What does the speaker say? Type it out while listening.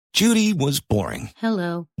Judy was boring.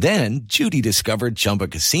 Hello. Then Judy discovered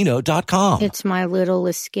ChumbaCasino.com. It's my little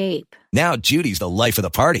escape. Now Judy's the life of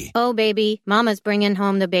the party. Oh, baby, mama's bringing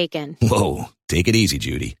home the bacon. Whoa, take it easy,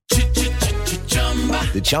 Judy.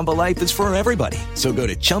 The Chumba life is for everybody. So go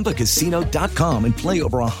to ChumbaCasino.com and play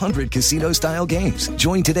over 100 casino-style games.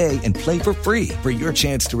 Join today and play for free for your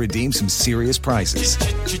chance to redeem some serious prizes.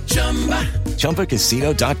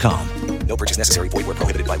 ChumbaCasino.com. No purchase necessary. Void where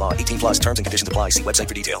prohibited by law. 18 plus terms and conditions apply. See website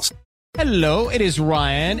for details. Hello, it is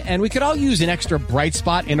Ryan, and we could all use an extra bright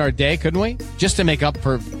spot in our day, couldn't we? Just to make up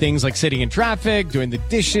for things like sitting in traffic, doing the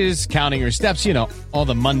dishes, counting your steps, you know, all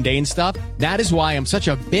the mundane stuff. That is why I'm such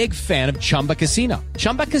a big fan of Chumba Casino.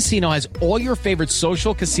 Chumba Casino has all your favorite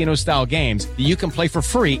social casino-style games that you can play for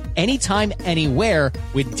free anytime, anywhere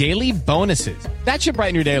with daily bonuses. That should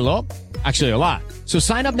brighten your day a little. Actually, a lot. So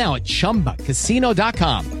sign up now at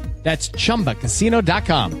ChumbaCasino.com. That's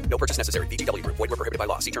ChumbaCasino.com. No purchase necessary. VGW Group. Void where prohibited by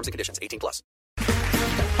law. See terms and conditions. 18 plus.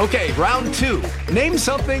 Okay, round two. Name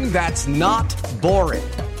something that's not boring.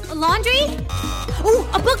 A laundry? Ooh,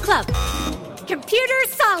 a book club. Computer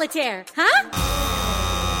solitaire, huh?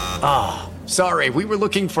 Ah, sorry. We were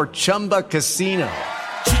looking for Chumba Casino.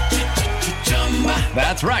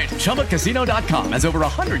 That's right. ChumbaCasino.com has over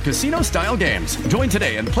 100 casino-style games. Join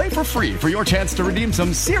today and play for free for your chance to redeem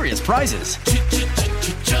some serious prizes.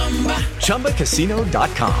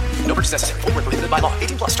 ChumbaCasino.com. No purchase necessary. Void where prohibited by law.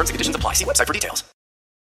 18 plus terms and conditions apply. See website for details.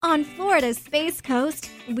 On Florida's Space Coast,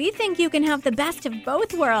 we think you can have the best of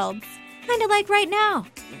both worlds. Kind of like right now.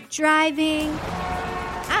 Driving,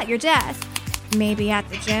 at your desk, maybe at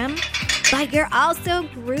the gym, but you're also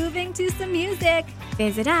grooving to some music.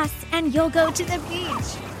 Visit us and you'll go to the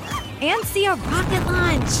beach and see a rocket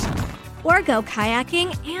launch or go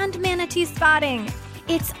kayaking and manatee spotting.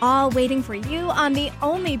 It's all waiting for you on the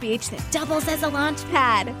only beach that doubles as a launch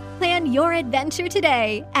pad. Plan your adventure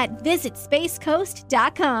today at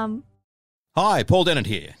visitspacecoast.com. Hi, Paul Dennett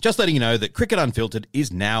here. Just letting you know that Cricket Unfiltered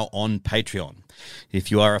is now on Patreon. If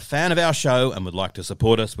you are a fan of our show and would like to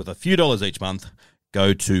support us with a few dollars each month,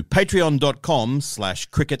 go to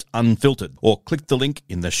patreon.com/cricketunfiltered or click the link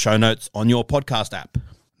in the show notes on your podcast app.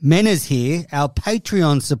 Mena's here. Our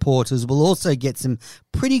Patreon supporters will also get some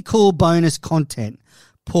pretty cool bonus content.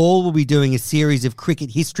 Paul will be doing a series of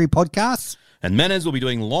cricket history podcasts. And Menas will be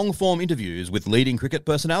doing long-form interviews with leading cricket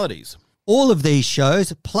personalities. All of these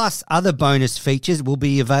shows, plus other bonus features, will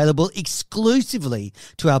be available exclusively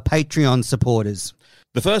to our Patreon supporters.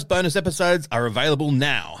 The first bonus episodes are available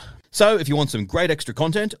now. So if you want some great extra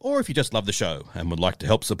content, or if you just love the show and would like to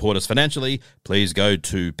help support us financially, please go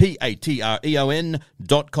to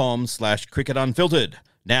patreon.com/cricketunfiltered.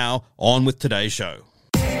 Now, on with today's show.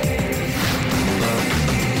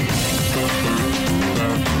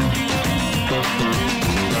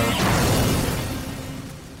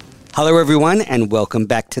 Hello everyone and welcome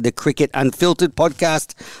back to the Cricket Unfiltered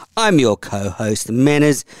podcast. I'm your co-host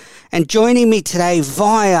Menas, and joining me today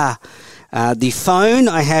via the phone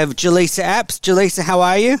I have Jaleesa Apps. Jaleesa, how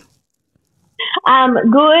are you?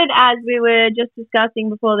 Good. As we were just discussing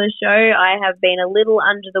before the show, I have been a little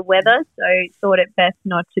under the weather, so thought it best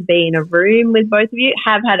not to be in a room with both of you.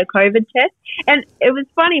 Have had a COVID test, and it was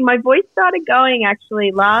funny. My voice started going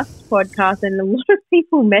actually last podcast, and a lot of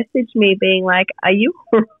people messaged me being like, "Are you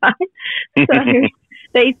all right?" So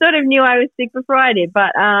they sort of knew I was sick before I did,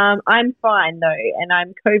 but I'm fine though, and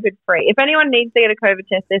I'm COVID free. If anyone needs to get a COVID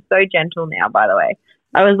test, they're so gentle now. By the way,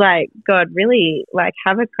 I was like, God, really? Like,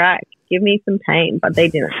 have a crack. Give me some pain, but they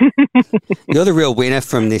didn't. You're the real winner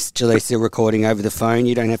from this, Jaleesa, recording over the phone.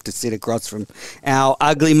 You don't have to sit across from our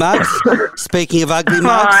ugly mugs. Speaking of ugly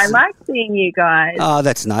mugs. Oh, I like seeing you guys. Oh,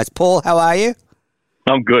 that's nice. Paul, how are you?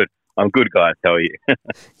 I'm good. I'm good, guys. How are you?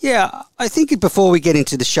 Yeah, I think before we get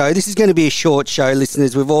into the show, this is going to be a short show,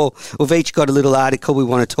 listeners. We've each got a little article we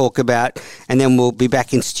want to talk about, and then we'll be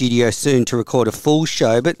back in studio soon to record a full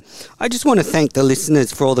show. But I just want to thank the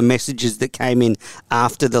listeners for all the messages that came in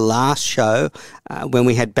after the last show when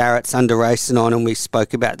we had Bharat Sundaresan on and we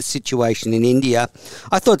spoke about the situation in India.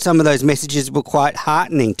 I thought some of those messages were quite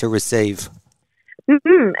heartening to receive.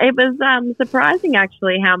 It was surprising,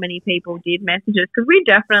 actually, how many people did messages, because we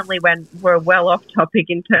definitely were well off topic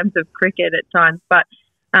in terms of cricket at times. But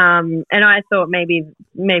and I thought maybe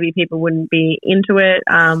people wouldn't be into it,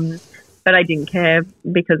 but I didn't care,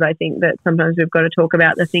 because I think that sometimes we've got to talk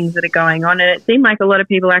about the things that are going on. And it seemed like a lot of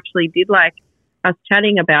people actually did like us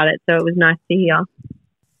chatting about it, so it was nice to hear.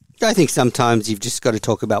 I think sometimes you've just got to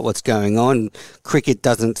talk about what's going on. Cricket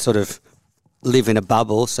doesn't sort of live in a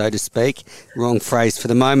bubble, so to speak. Wrong phrase for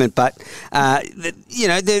the moment. But,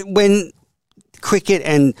 when cricket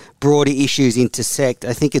and broader issues intersect,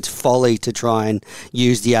 I think it's folly to try and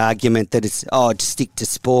use the argument that it's, just stick to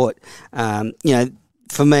sport.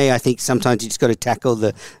 For me, I think sometimes you just got to tackle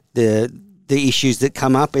the issues that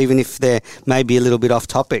come up, even if they're maybe a little bit off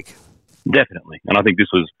topic. Definitely. And I think this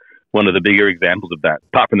was one of the bigger examples of that.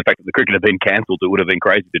 Apart from the fact that the cricket had been cancelled, it would have been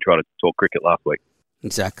crazy to try to talk cricket last week.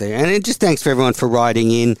 Exactly. And just thanks for everyone for writing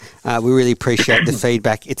in. We really appreciate the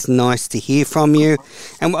feedback. It's nice to hear from you.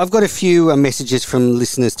 And I've got a few messages from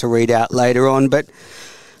listeners to read out later on. But,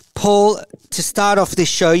 Paul, to start off this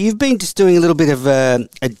show, you've been just doing a little bit of a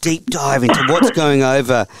deep dive into what's going on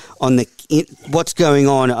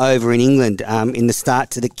over in England in the start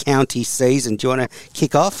to the county season. Do you want to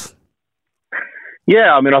kick off?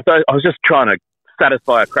 Yeah, I mean, I was just trying to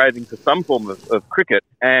satisfy a craving for some form of cricket,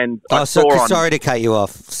 and sorry to cut you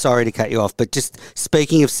off, but just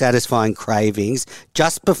speaking of satisfying cravings,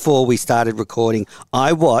 just before we started recording,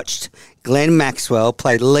 I watched Glenn Maxwell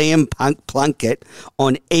play Liam Plunkett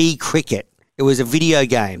on eCricket. It was a video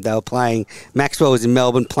game they were playing. Maxwell was in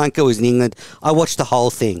Melbourne, Plunkett was in England. I watched the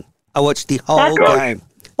whole thing. I watched the whole game.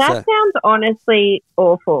 That sounds honestly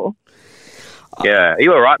awful. Yeah, are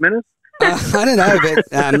you all right, Menace? I don't know, but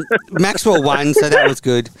Maxwell won, so that was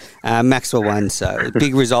good. Maxwell won, so a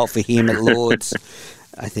big result for him at Lords,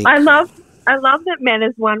 I think. I love that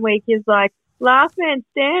Menace 1 week is like, last man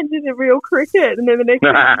stands in the real cricket, and then the next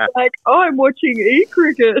week is like, I'm watching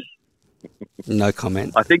e-cricket. No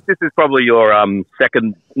comment. I think this is probably your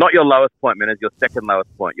second, not your lowest point, Menace, your second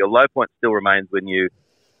lowest point. Your low point still remains when you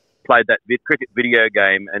played that cricket video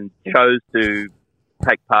game and chose to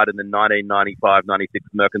take part in the 1995-96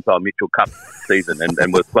 Mercantile Mutual Cup season and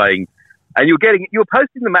was playing, and you were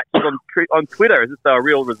posting the matches on Twitter as if they were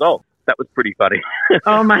real results. That was pretty funny.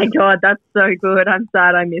 Oh my God, that's so good. I'm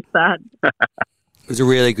sad I missed that. It was a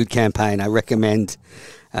really good campaign. I recommend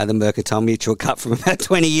the Mercantile Mutual Cup from about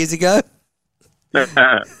 20 years ago.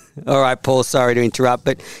 All right, Paul, sorry to interrupt,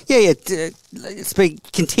 but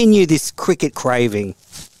continue this cricket craving.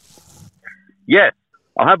 Yes.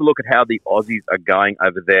 I'll have a look at how the Aussies are going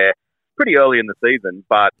over there pretty early in the season,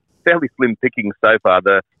 but fairly slim pickings so far.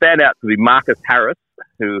 The standout to be Marcus Harris,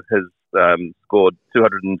 who has scored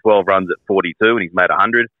 212 runs at 42 and he's made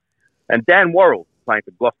 100. And Dan Worrell, playing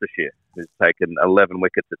for Gloucestershire, who's taken 11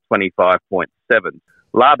 wickets at 25.7.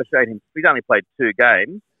 Labuschagne, he's only played 2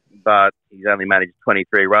 games, but he's only managed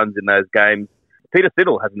 23 runs in those games. Peter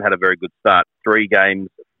Siddle hasn't had a very good start. 3 games,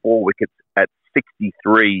 4 wickets at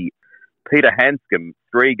 63. Peter Hanscom,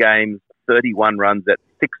 3 games, 31 runs at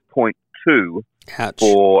 6.2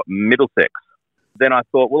 for Middlesex. Then I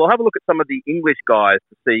thought, well, I'll have a look at some of the English guys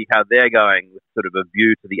to see how they're going with sort of a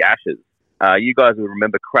view to the Ashes. You guys will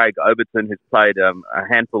remember Craig Overton, who's played a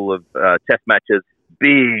handful of test matches,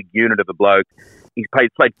 big unit of a bloke. He's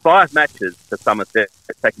played 5 matches for Somerset,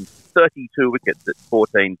 taken 32 wickets at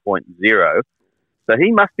 14.0. So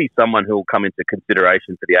he must be someone who will come into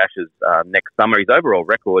consideration for the Ashes next summer. His overall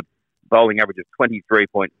record, bowling average of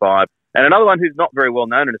 23.5. And another one who's not very well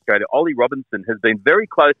known in Australia, Ollie Robinson, has been very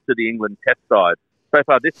close to the England test side. So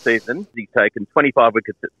far this season, he's taken 25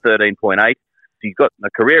 wickets at 13.8. He's got a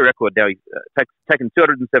career record now. He's taken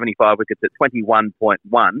 275 wickets at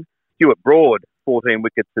 21.1. Stuart Broad, 14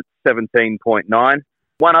 wickets at 17.9.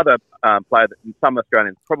 One other player that some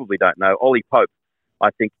Australians probably don't know, Ollie Pope. I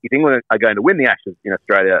think if England are going to win the Ashes in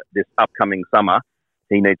Australia this upcoming summer,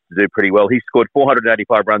 he needs to do pretty well. He scored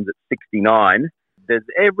 485 runs at 69. There's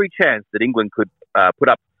every chance that England could put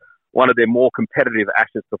up one of their more competitive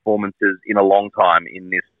Ashes performances in a long time in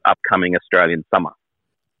this upcoming Australian summer.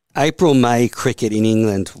 April-May cricket in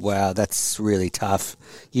England, wow, that's really tough.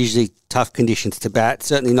 Usually tough conditions to bat.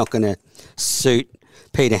 Certainly not going to suit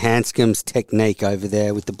Peter Hanscom's technique over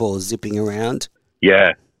there with the ball zipping around.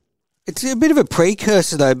 Yeah. It's a bit of a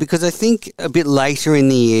precursor, though, because I think a bit later in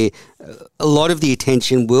the year, a lot of the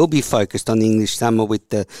attention will be focused on the English summer with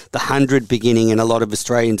the 100 beginning and a lot of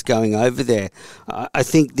Australians going over there. I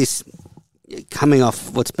think this, coming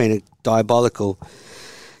off what's been a diabolical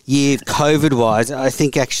year COVID-wise, I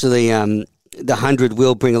think actually the 100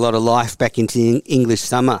 will bring a lot of life back into the English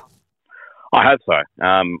summer. I hope so.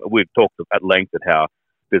 We've talked at length at how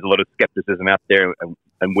there's a lot of scepticism out there,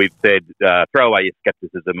 and we've said throw away your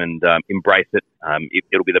scepticism and embrace it.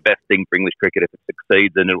 It'll be the best thing for English cricket if it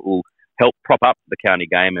succeeds, and it will help prop up the county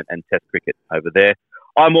game and test cricket over there.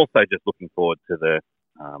 I'm also just looking forward to the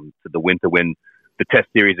winter when the test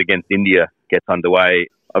series against India gets underway.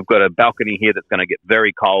 I've got a balcony here that's going to get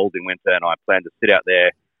very cold in winter, and I plan to sit out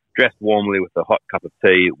there dressed warmly with a hot cup of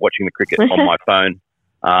tea, watching the cricket on my phone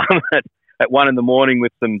at 1 a.m.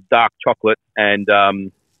 with some dark chocolate and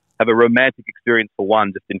have a romantic experience for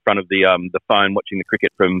one, just in front of the phone watching the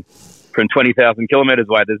cricket from 20,000 kilometres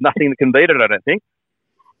away. There's nothing that can beat it, I don't think.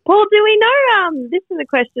 Paul, do we know, this is a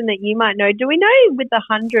question that you might know, do we know with the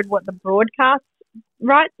 100 what the broadcast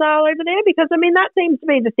rights are over there? Because, I mean, that seems to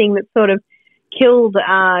be the thing that sort of killed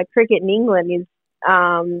cricket in England is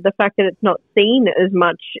the fact that it's not seen as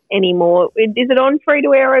much anymore. Is it on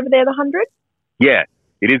free-to-air over there, the 100? Yeah,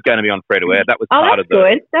 it is going to be on free-to-air. That was that's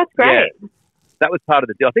good. That's great. Yeah, that was part of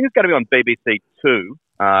the deal. I think it's going to be on BBC Two,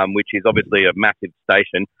 which is obviously a massive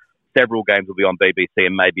station. Several games will be on BBC,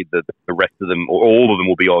 and maybe the rest of them, or all of them,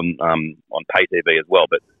 will be on pay TV as well.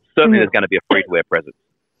 But certainly there's going to be a free-to-air presence.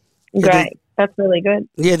 Great. That's really good.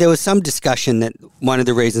 Yeah, there was some discussion that one of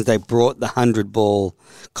the reasons they brought the 100-ball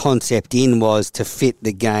concept in was to fit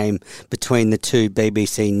the game between the two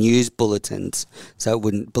BBC news bulletins, so it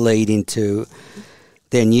wouldn't bleed into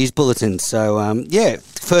their news bulletins. So,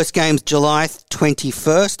 first game's July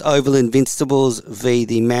 21st, Oval Invincibles v.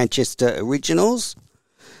 the Manchester Originals.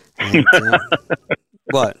 And,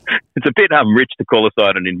 what? It's a bit rich to call a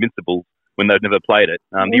side an Invincible when they've never played it.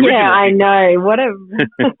 I know. What a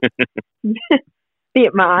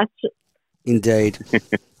bit much. Indeed.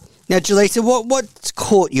 Now, Jaleesa, what's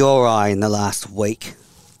caught your eye in the last week?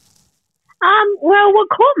 Well, what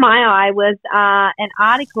caught my eye was an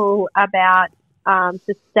article about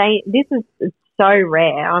This is so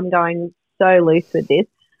rare. I'm going so loose with this,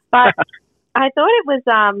 but I thought it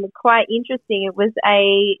was quite interesting. It was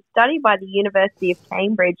a study by the University of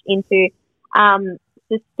Cambridge into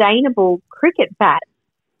sustainable cricket bats.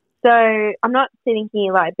 So I'm not sitting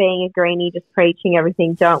here like being a greenie, just preaching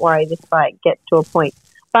everything. Don't worry, this fight gets to a point.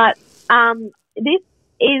 But this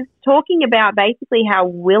is talking about basically how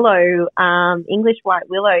willow, English white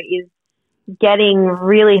willow, is getting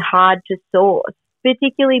really hard to source,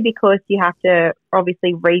 particularly because you have to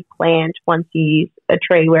obviously replant once you use a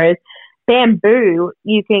tree, whereas bamboo,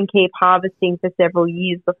 you can keep harvesting for several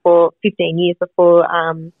years 15 years before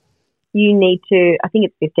you need to, I think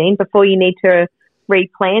it's 15, before you need to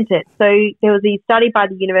replant it. So there was a study by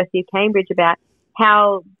the University of Cambridge about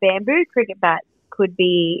how bamboo cricket bats could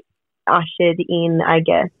be ushered in, I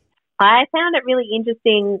guess. I found it really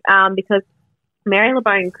interesting because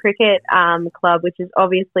Marylebone Cricket Club, which is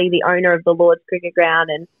obviously the owner of the Lord's Cricket Ground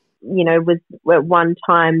and, you know, was at one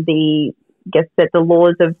time set the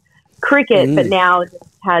laws of cricket, but now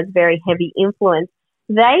has very heavy influence.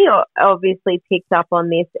 They obviously picked up on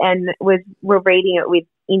this and were reading it with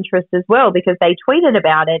interest as well, because they tweeted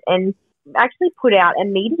about it and actually put out a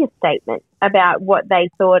media statement about what they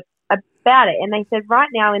thought about it. And they said right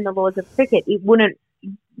now in the laws of cricket,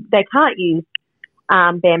 they can't use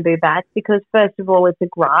bamboo bats because, first of all, it's a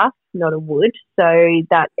grass, not a wood. So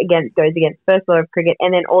that, again, goes against first law of cricket.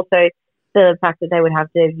 And then also the fact that they would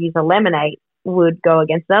have to use a laminate would go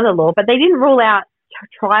against another law. But they didn't rule out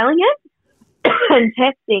trialling it and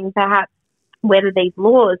testing perhaps whether these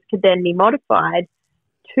laws could then be modified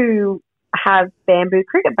to have bamboo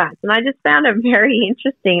cricket bats. And I just found it very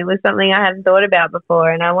interesting. It was something I hadn't thought about before,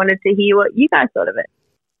 and I wanted to hear what you guys thought of it.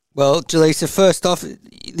 Well, Jaleesa, first off,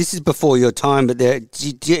 this is before your time, but do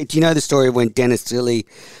you know the story of when Dennis Lilly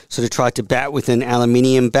sort of tried to bat with an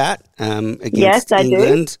aluminium bat against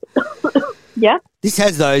England? Yes, I do. Yeah. This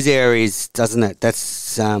has those areas, doesn't it?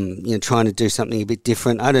 That's trying to do something a bit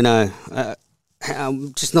different. I don't know.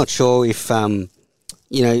 I'm just not sure if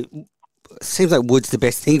it seems like wood's the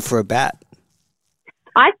best thing for a bat.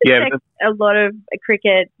 I suspect a lot of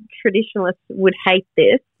cricket traditionalists would hate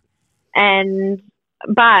this,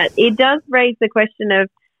 but it does raise the question of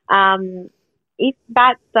if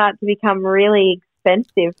bats start to become really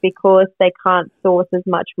expensive because they can't source as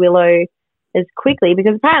much willow as quickly,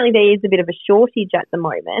 because apparently there is a bit of a shortage at the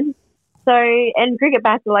moment. So, and cricket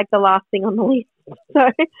bats are like the last thing on the list. So,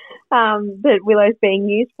 that willow's being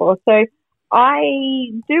used for. So, I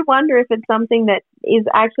do wonder if it's something that is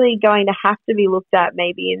actually going to have to be looked at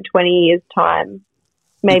maybe in 20 years' time,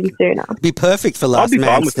 maybe sooner. Be perfect for last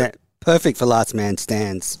man stands. Perfect for last man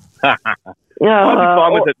stands. I'd be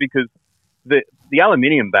fine with it because the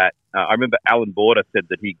aluminium bat. I remember Alan Border said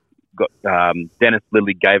that he got Dennis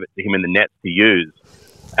Lilly gave it to him in the nets to use,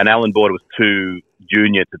 and Alan Border was too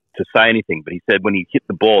junior to say anything. But he said when he hit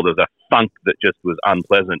the ball, there was a thunk that just was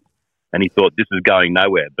unpleasant, and he thought this is going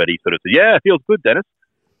nowhere. But he sort of said, "Yeah, it feels good, Dennis."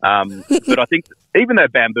 But I think even though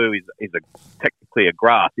bamboo is technically a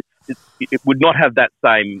grass, it would not have that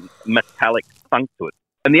same metallic thunk to it.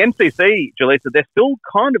 And the MCC, Jaleesa, they're still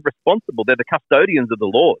kind of responsible. They're the custodians of the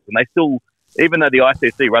laws, and they still, even though the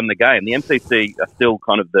ICC run the game, the MCC are still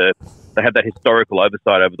kind of they have that historical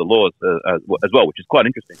oversight over the laws as well, which is quite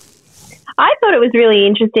interesting. I thought it was really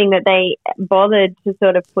interesting that they bothered to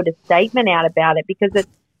sort of put a statement out about it, because it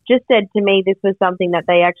just said to me this was something that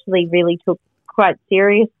they actually really took quite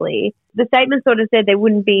seriously. The statement sort of said they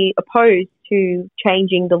wouldn't be opposed to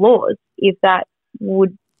changing the laws if that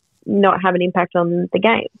would not have an impact on the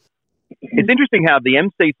game. It's interesting how the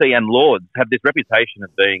MCC and Lords have this reputation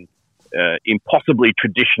of being impossibly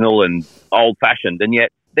traditional and old-fashioned, and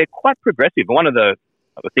yet they're quite progressive. And one of the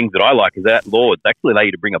things that I like is that Lords actually allow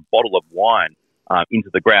you to bring a bottle of wine into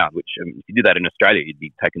the ground, which if you did that in Australia, you'd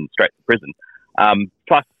be taken straight to prison.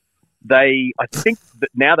 Plus, I think that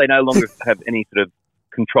now they no longer have any sort of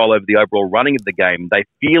control over the overall running of the game. They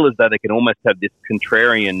feel as though they can almost have this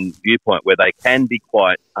contrarian viewpoint where they can be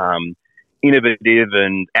quite innovative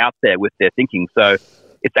and out there with their thinking. So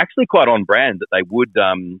it's actually quite on brand that they would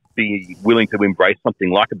be willing to embrace something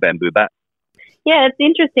like a bamboo bat. Yeah, it's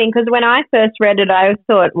interesting because when I first read it, I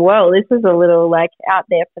thought, well, this is a little like out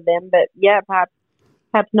there for them, but yeah, perhaps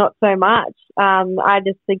not so much. I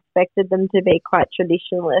just expected them to be quite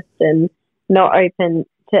traditionalist and not open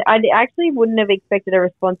to. I actually wouldn't have expected a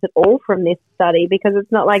response at all from this study because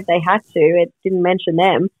it's not like they had to. It didn't mention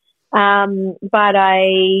them. But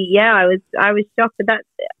I was shocked. But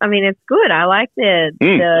it's good. I like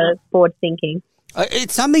the forward thinking.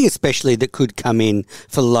 It's something especially that could come in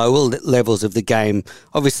for lower levels of the game.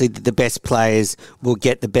 Obviously, the best players will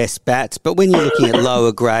get the best bats, but when you're looking at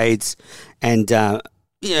lower grades and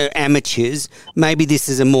amateurs, maybe this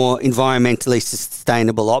is a more environmentally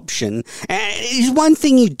sustainable option. And one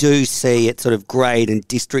thing you do see at sort of grade and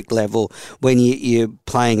district level when you're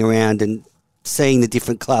playing around and seeing the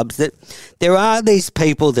different clubs, that there are these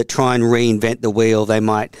people that try and reinvent the wheel. They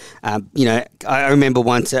might, I remember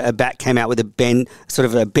once a bat came out with a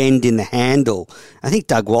bend in the handle. I think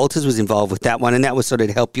Doug Walters was involved with that one, and that was sort of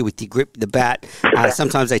to help you with your grip of the bat.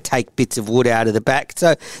 Sometimes they take bits of wood out of the back.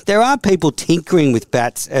 So there are people tinkering with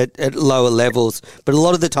bats at lower levels, but a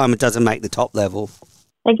lot of the time it doesn't make the top level.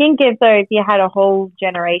 I think if you had a whole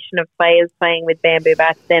generation of players playing with bamboo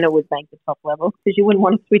bats, then it would make the top level because you wouldn't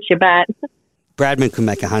want to switch your bat. Bradman could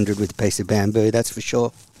make 100 with a piece of bamboo, that's for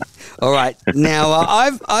sure. All right. Now,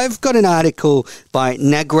 I've got an article by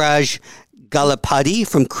Nagraj Gulapudi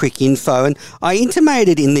from Cricinfo, and I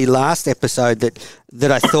intimated in the last episode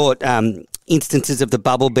that I thought instances of the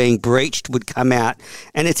bubble being breached would come out,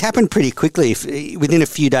 and it's happened pretty quickly. Within a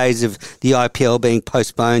few days of the IPL being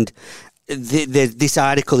postponed, this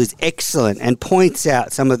article is excellent and points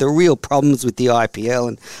out some of the real problems with the IPL,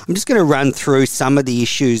 and I'm just going to run through some of the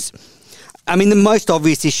issues. I mean, the most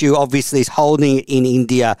obvious issue, obviously, is holding it in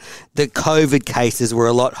India. The COVID cases were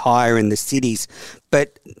a lot higher in the cities.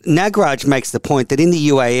 But Nagraj makes the point that in the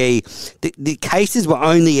UAE, the cases were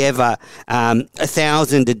only ever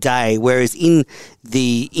 1,000 a day, whereas in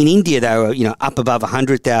India they were up above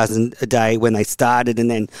 100,000 a day when they started, and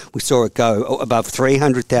then we saw it go above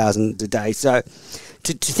 300,000 a day. So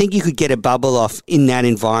to think you could get a bubble off in that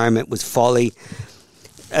environment was folly.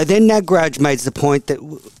 Then Nagraj made the point that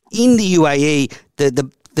in the UAE,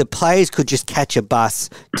 the players could just catch a bus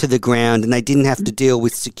to the ground and they didn't have to deal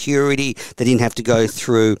with security. They didn't have to go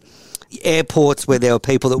through airports where there were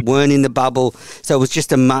people that weren't in the bubble. So it was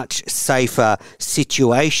just a much safer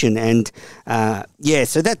situation. And,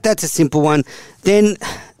 so that's a simple one. Then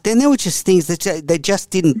there were just things that they just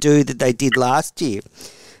didn't do that they did last year.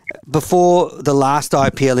 Before the last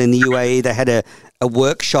IPL in the UAE, they had a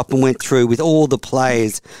workshop and went through with all the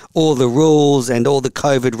players, all the rules and all the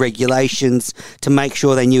COVID regulations to make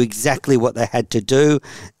sure they knew exactly what they had to do.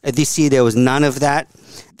 This year there was none of that.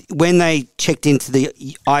 When they checked into the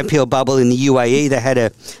IPL bubble in the UAE, they had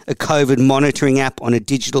a COVID monitoring app on a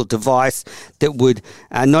digital device that would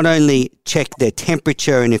not only check their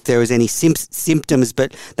temperature and if there was any symptoms,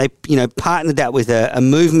 but they partnered that with a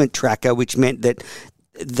movement tracker, which meant that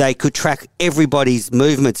they could track everybody's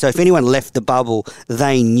movement. So if anyone left the bubble,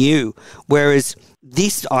 they knew. Whereas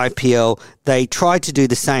this IPL, they tried to do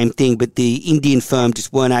the same thing, but the Indian firm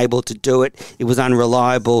just weren't able to do it. It was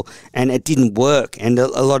unreliable and it didn't work. And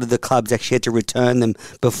a lot of the clubs actually had to return them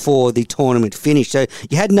before the tournament finished. So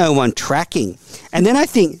you had no one tracking. And then I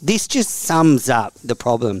think this just sums up the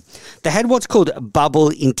problem. They had what's called bubble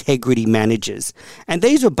integrity managers. And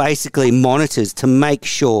these were basically monitors to make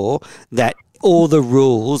sure that all the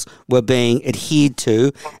rules were being adhered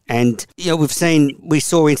to. And, we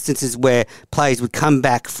saw instances where players would come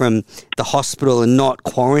back from the hospital and not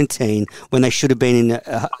quarantine when they should have been in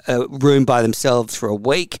a room by themselves for a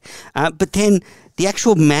week. But then the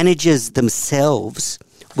actual managers themselves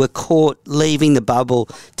were caught leaving the bubble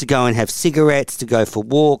to go and have cigarettes, to go for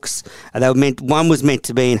walks. One was meant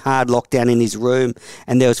to be in hard lockdown in his room,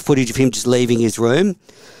 and there was footage of him just leaving his room.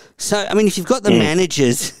 So, I mean, if you've got the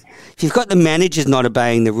managers not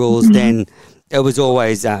obeying the rules, then it was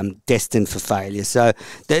always destined for failure. So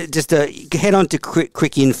just head on to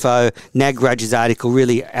Cricinfo. Nag Rudge's article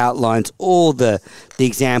really outlines all the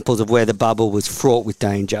examples of where the bubble was fraught with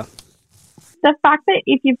danger. The fact that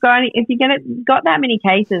if you've got that many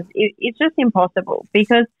cases, it's just impossible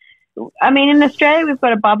because, I mean, in Australia we've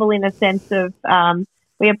got a bubble in a sense of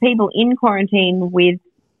we have people in quarantine with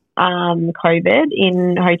COVID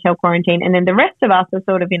in hotel quarantine, and then the rest of us are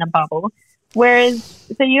sort of in a bubble. Whereas,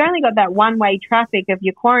 so you only got that one-way traffic of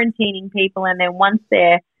you're quarantining people, and then once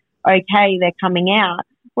they're okay, they're coming out.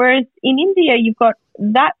 Whereas in India, you've got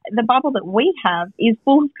the bubble that we have is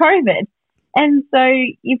full of COVID. And so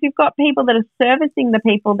if you've got people that are servicing the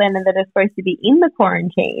people then that are supposed to be in the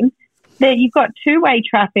quarantine, then you've got two-way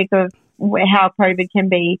traffic of how COVID can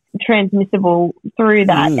be transmissible through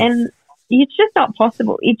that. And it's just not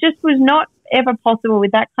possible. It just was not ever possible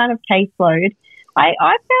with that kind of caseload. I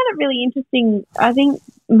found it really interesting. I think,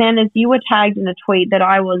 Manners, you were tagged in a tweet that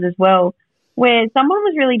I was as well, where someone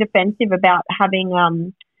was really defensive about having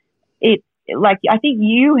it. Like, I think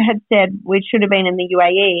you had said it should have been in the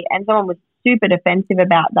UAE, and someone was super defensive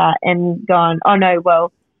about that and gone, oh no,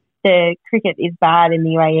 well, the cricket is bad in the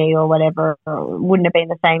UAE or whatever, or wouldn't have been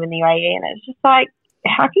the same in the UAE. And it's just like,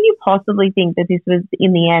 how can you possibly think that this was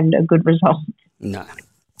in the end a good result? No,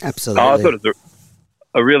 absolutely. I thought it was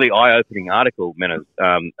a really eye-opening article, Manners.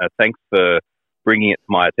 Thanks for bringing it to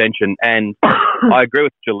my attention. And I agree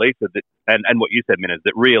with Jaleesa that, and what you said, Manners,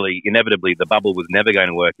 that really, inevitably, the bubble was never going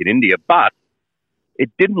to work in India. But it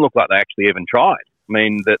didn't look like they actually even tried. I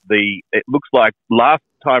mean, it looks like last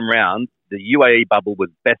time round, the UAE bubble was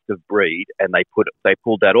best of breed, and they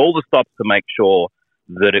pulled out all the stops to make sure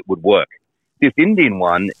that it would work. This Indian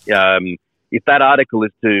one, if that article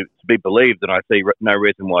is to be believed, and I see no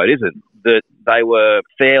reason why it isn't, that they were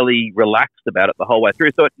fairly relaxed about it the whole way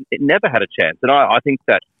through. So it never had a chance. And I think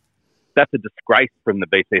that's a disgrace from the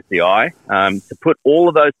BCCI to put all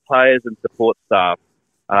of those players and support staff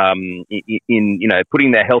in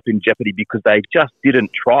putting their health in jeopardy because they just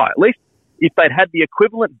didn't try. At least if they'd had the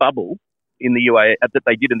equivalent bubble in the UAE that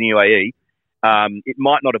they did in the UAE, it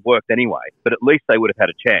might not have worked anyway, but at least they would have had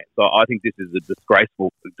a chance. So I think this is a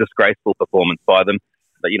disgraceful performance by them.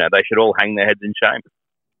 But, they should all hang their heads in shame.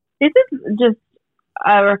 This is just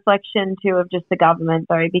a reflection too of just the government,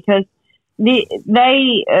 though, because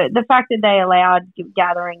the fact that they allowed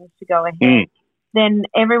gatherings to go ahead, then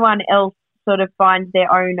everyone else sort of finds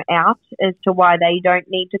their own out as to why they don't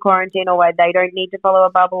need to quarantine or why they don't need to follow a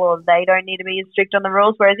bubble or they don't need to be as strict on the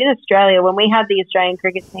rules. Whereas in Australia, when we had the Australian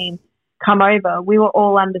cricket team come over, we were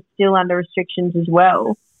all still under restrictions as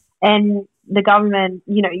well. And the government,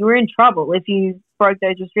 you were in trouble if you broke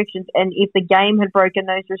those restrictions. And if the game had broken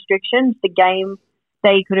those restrictions,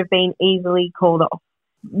 they could have been easily called off.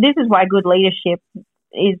 This is why good leadership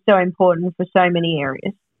is so important for so many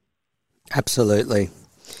areas. Absolutely.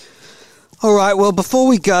 All right, well, before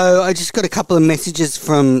we go, I just got a couple of messages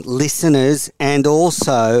from listeners, and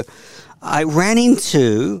also I ran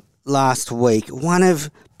into last week one of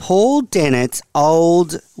Paul Dennett's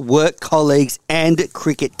old work colleagues and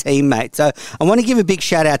cricket teammates. So I want to give a big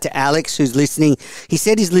shout out to Alex, who's listening. He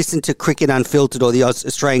said he's listened to Cricket Unfiltered, or the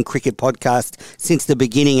Australian Cricket Podcast, since the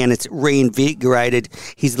beginning, and it's reinvigorated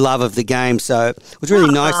his love of the game. So it was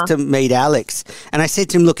really nice to meet Alex. And I said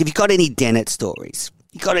to him, look, have you got any Dennett stories?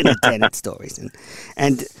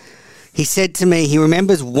 And he said to me, he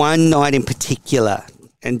remembers one night in particular,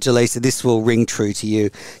 and Jaleesa, this will ring true to you,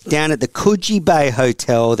 down at the Coogee Bay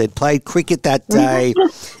Hotel. They'd played cricket that day.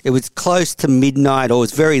 It was close to midnight, or it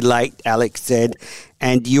was very late, Alex said,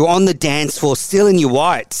 and you were on the dance floor still in your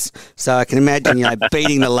whites. So I can imagine,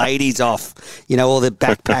 beating the ladies off, all the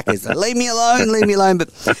backpackers. Leave me alone. But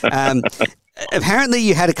apparently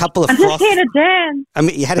you had a couple of I'm just here to dance. I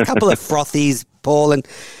mean, you had a couple of frothies, Paul, and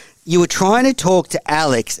you were trying to talk to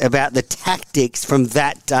Alex about the tactics from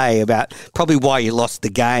that day, about probably why you lost the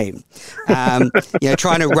game.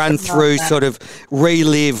 Trying to run through, sort of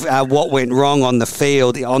relive what went wrong on the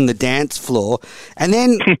field, on the dance floor. And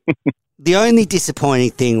then the only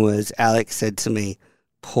disappointing thing was Alex said to me,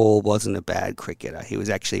 Paul wasn't a bad cricketer. He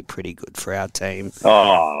was actually pretty good for our team.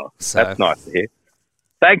 Oh, so that's nice to hear.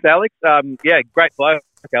 Thanks, Alex. Great bloke,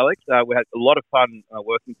 Alex. We had a lot of fun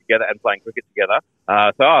working together and playing cricket together.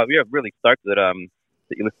 We're really stoked that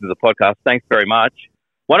you listen to the podcast. Thanks very much.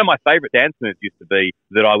 One of my favourite dance moves used to be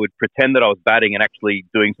that I would pretend that I was batting and actually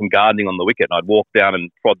doing some gardening on the wicket, and I'd walk down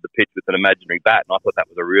and prod the pitch with an imaginary bat, and I thought that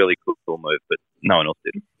was a really cool move, but no one else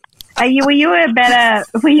did. Were you a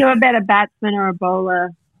better batsman or a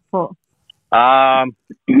bowler, Paul? I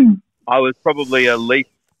was probably a least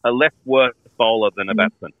a less worse bowler than a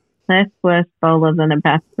batsman. Less worse bowler than a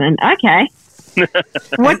batsman. Okay.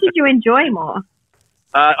 What did you enjoy more?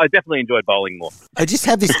 I definitely enjoyed bowling more. I just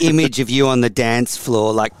have this image of you on the dance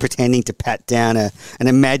floor, like pretending to pat down an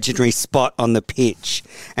imaginary spot on the pitch,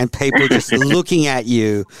 and people just looking at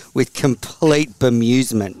you with complete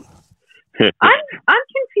bemusement. I'm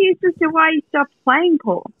confused as to why you stopped playing,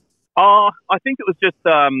 Paul. Oh, I think it was just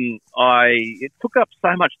it took up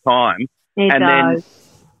so much time. It does.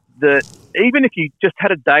 Then even if you just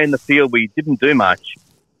had a day in the field where you didn't do much,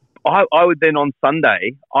 I would then on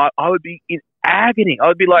Sunday I would be in agony. I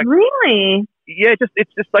would be like, really? Yeah,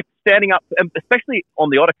 it's just like standing up, especially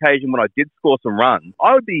on the odd occasion when I did score some runs.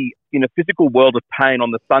 I would be in a physical world of pain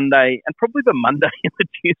on the Sunday and probably the Monday and the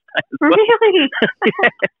Tuesday as well. Really?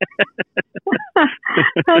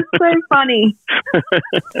 That's so funny.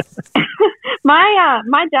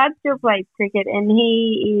 My dad still plays cricket, and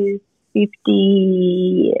he is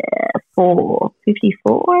 54, I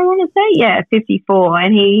want to say. Yeah, 54.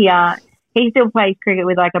 And he still plays cricket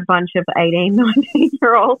with like a bunch of 18,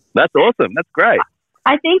 19-year-olds. That's awesome. That's great.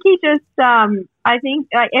 I think he just, I think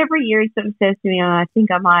like every year he sort of says to me, I think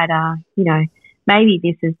I might, maybe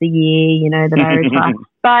this is the year, that I retire.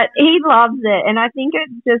 But he loves it. And I think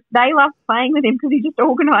they love playing with him because he just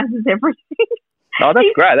organises everything. Oh,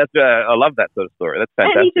 that's great. I love that sort of story. That's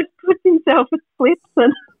fantastic. And he just puts himself at slips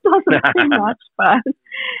and doesn't do much, but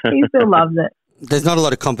he still loves it. There's not a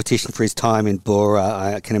lot of competition for his time in Bora,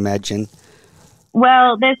 I can imagine.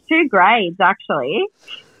 Well, there's 2 grades actually.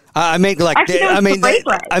 I mean, like, actually,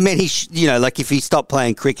 like if he stopped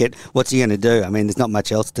playing cricket, what's he going to do? I mean, there's not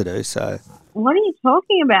much else to do. So, what are you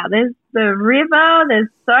talking about? There's the river. There's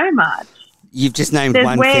so much. You've just named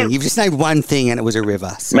one thing. You've just named one thing, and it was a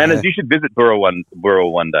river. So. Manners, you should visit Bora one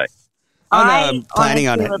day. I'm planning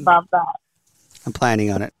on it. Would love that. I'm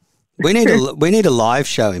planning on it. We need a live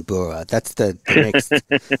show in Bora. That's the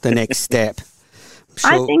next step.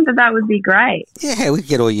 Sure. I think that would be great. Yeah, we could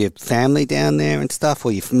get all your family down there and stuff,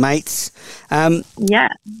 all your mates. Yeah.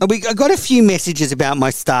 I got a few messages about my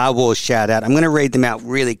Star Wars shout out. I'm going to read them out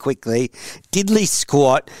really quickly. Diddley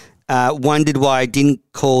Squat wondered why I didn't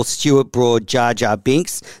call Stuart Broad Jar Jar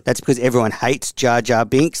Binks. That's because everyone hates Jar Jar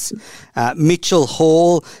Binks. Mitchell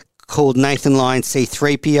Hall called Nathan Lyon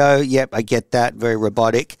C-3PO. Yep, I get that. Very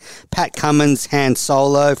robotic. Pat Cummins, Han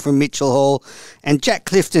Solo from Mitchell Hall. And Jack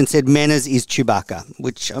Clifton said Menners is Chewbacca,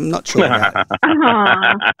 which I'm not sure about.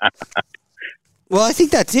 Well, I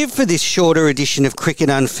think that's it for this shorter edition of Cricket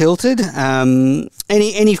Unfiltered.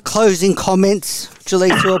 Any closing comments,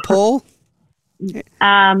 Jaleesa or Paul?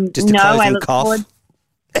 Just a closing cough.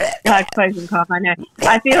 Closing cough, I know.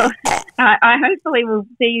 I feel I hopefully will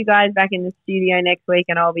see you guys back in the studio next week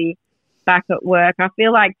and I'll be back at work. I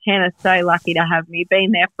feel like 10 are so lucky to have me.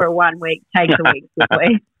 Been there for 1 week, takes a week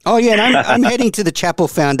quickly. Oh, yeah, and I'm heading to the Chapel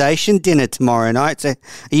Foundation dinner tomorrow night. So are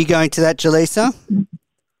you going to that, Jaleesa?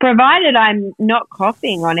 Provided I'm not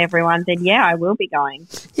coughing on everyone, then yeah, I will be going.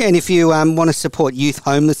 Yeah, and if you want to support youth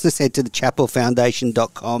homelessness, head to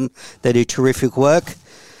thechapelfoundation.com. They do terrific work.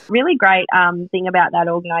 Really great thing about that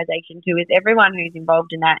organisation too is everyone who's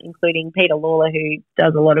involved in that, including Peter Lawler, who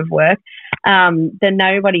does a lot of work, then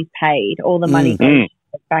nobody's paid. All the money goes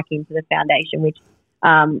back into the foundation, which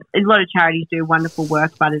a lot of charities do wonderful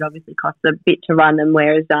work, but it obviously costs a bit to run them,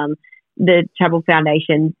 whereas the Chapel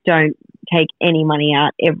Foundation don't take any money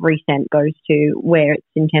out. Every cent goes to where it's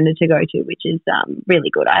intended to go to, which is really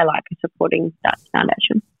good. I like supporting that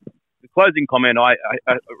foundation. Closing comment, I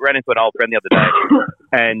ran into an old friend the other day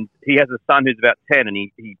and he has a son who's about 10 and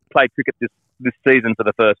he played cricket this season for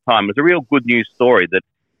the first time. It was a real good news story that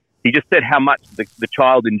he just said how much the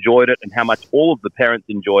child enjoyed it and how much all of the parents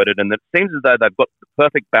enjoyed it, and it seems as though they've got the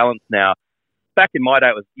perfect balance now. Back in my day,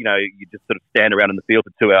 it was, you just sort of stand around in the field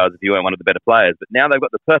for 2 hours if you weren't one of the better players, but now they've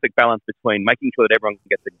got the perfect balance between making sure that everyone can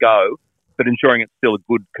get to go but ensuring it's still a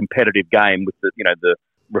good competitive game with the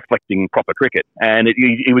reflecting proper cricket. And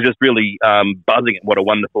he was just really buzzing at what a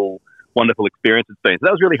wonderful, wonderful experience it's been. So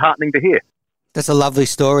that was really heartening to hear. That's a lovely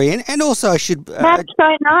story. And also I should... That's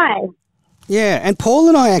so nice. Yeah, and Paul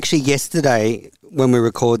and I actually yesterday, when we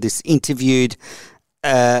record this, interviewed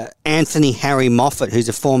Anthony Harry Moffat, who's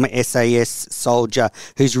a former SAS soldier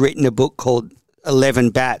who's written a book called 11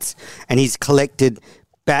 Bats, and he's collected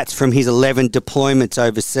bats from his 11 deployments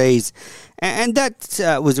overseas. And that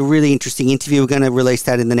was a really interesting interview. We're going to release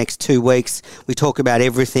that in the next 2 weeks. We talk about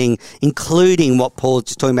everything, including what Paul's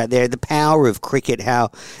just talking about there, the power of cricket, how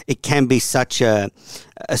it can be such a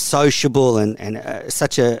sociable and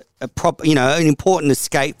such a proper, an important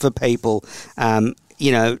escape for people,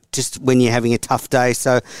 just when you're having a tough day.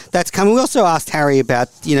 So that's coming. We also asked Harry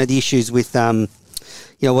about, the issues with,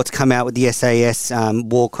 what's come out with the SAS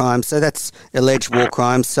war crimes. So that's alleged war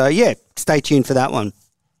crimes. So, yeah, stay tuned for that one.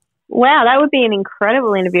 Wow, that would be an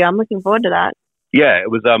incredible interview. I'm looking forward to that. Yeah, it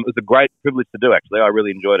was a great privilege to do, actually. I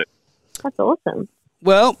really enjoyed it. That's awesome.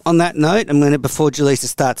 Well, on that note, before Jaleesa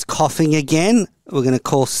starts coughing again, we're going to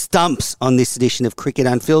call stumps on this edition of Cricket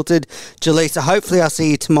Unfiltered. Jaleesa, hopefully I'll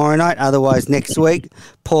see you tomorrow night, otherwise next week.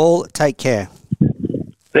 Paul, take care.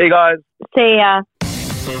 See you guys. See ya.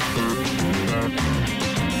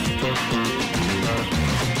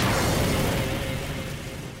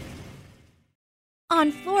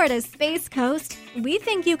 On Florida's Space Coast, we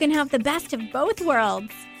think you can have the best of both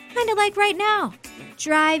worlds. Kind of like right now.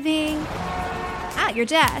 Driving, at your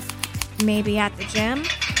desk, maybe at the gym,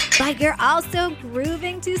 but you're also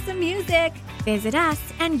grooving to some music. Visit us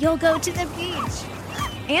and you'll go to the beach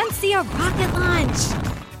and see a rocket launch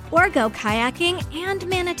or go kayaking and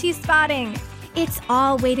manatee spotting. It's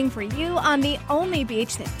all waiting for you on the only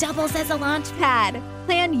beach that doubles as a launch pad.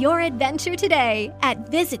 Plan your adventure today at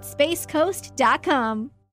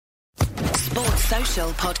visitspacecoast.com. Sports Social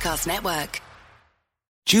Podcast Network.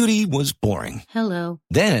 Judy was boring. Hello.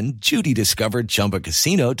 Then Judy discovered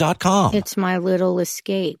ChumbaCasino.com. It's my little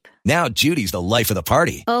escape. Now Judy's the life of the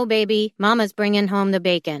party. Oh, baby, mama's bringing home the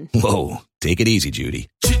bacon. Whoa, take it easy, Judy.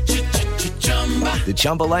 The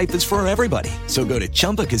Chumba life is for everybody. So go to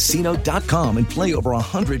ChumbaCasino.com and play over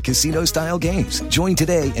 100 casino-style games. Join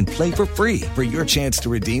today and play for free for your chance to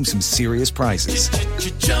redeem some serious prizes.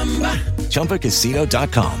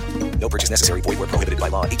 ChumbaCasino.com. No purchase necessary. Void where prohibited by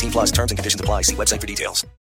law. 18+ terms and conditions apply. See website for details.